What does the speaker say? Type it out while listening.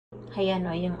Ayan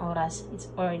o, yung oras. It's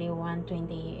already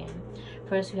 1:20 a.m.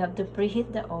 First, we have to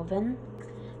preheat the oven.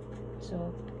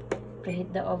 So,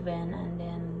 preheat the oven and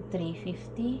then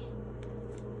 350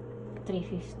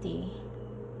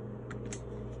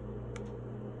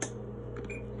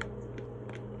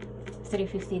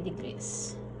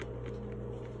 degrees.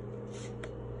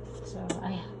 So,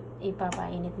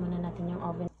 ipapainit muna natin yung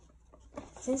oven.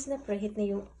 Since na-preheat na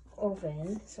yung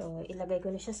oven, so ilagay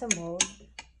ko na siya sa mold.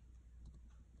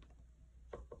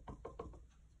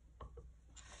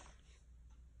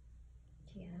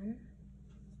 Yan.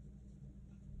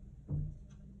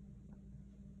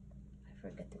 I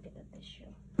forgot to get a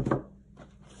tissue.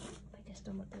 I just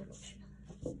tumutulog siya.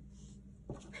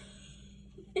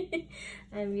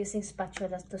 I'm using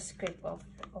spatula to scrape off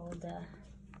all the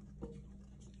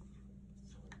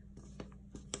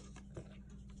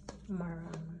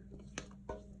marang.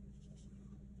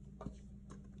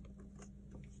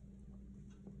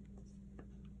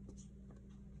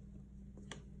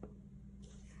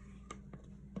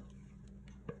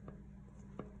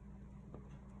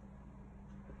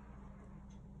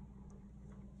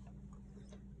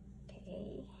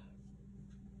 Okay.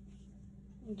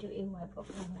 Medyo i-wipe off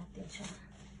lang natin siya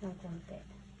ng konti.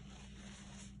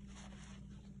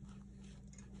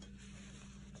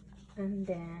 And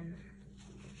then,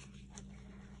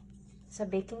 sa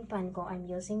baking pan ko, I'm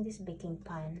using this baking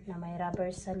pan na may rubber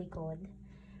sa likod.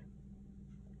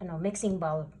 Mixing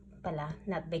bowl pala,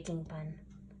 not baking pan.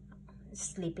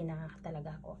 Sleepy na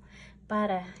talaga ako.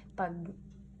 Para pag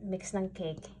mix ng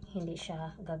cake, hindi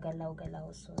siya gagalaw-galaw.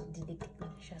 So, didikit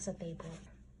lang siya sa table.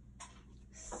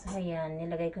 So, ayan,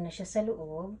 nilagay ko na siya sa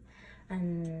loob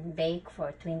and bake for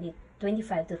 25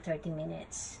 to 30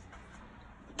 minutes.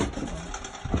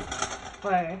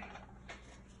 Or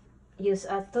use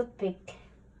a toothpick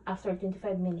after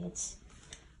 25 minutes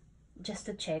just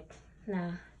to check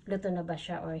na luto na ba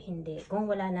siya or hindi. Kung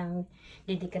wala nang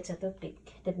didikat sa toothpick,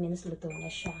 that means luto na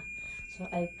siya. So,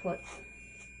 I put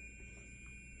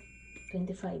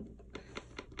 25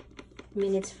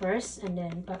 minutes first, and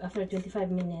then after 25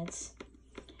 minutes,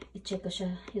 i-check ko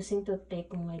siya using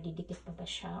toothpick kung may didikit pa ba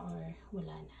siya or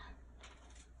wala na.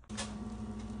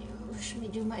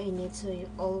 Medyo mainit, so you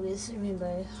always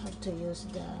remember how to use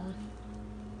the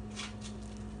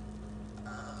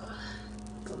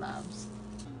gloves.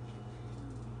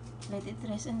 Let it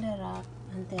rest in the rack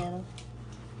until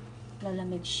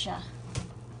lalamig siya.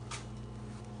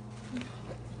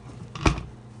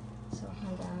 So,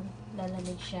 hanggang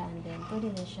lalamig siya, and then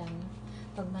pwede na siyang,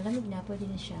 pag malamig na, pwede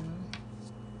na siyang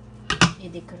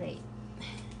i-decorate.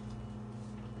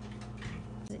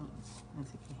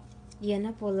 Yan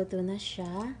na po, luto na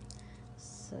siya.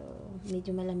 So,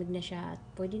 medyo malamig na siya at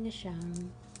pwede na siyang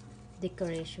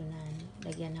decorationan,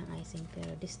 lagyan ng icing.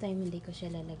 Pero this time, hindi ko siya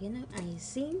lalagyan ng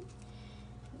icing.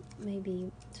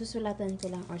 Maybe, susulatan ko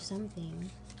lang or something.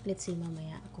 Let's see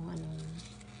mamaya kung anong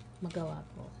magawa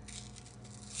ko.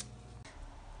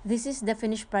 This is the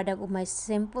finished product of my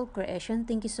simple creation.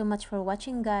 Thank you so much for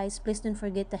watching, guys. Please don't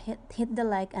forget to hit the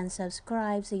like and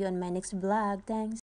subscribe. See you on my next vlog. Thanks.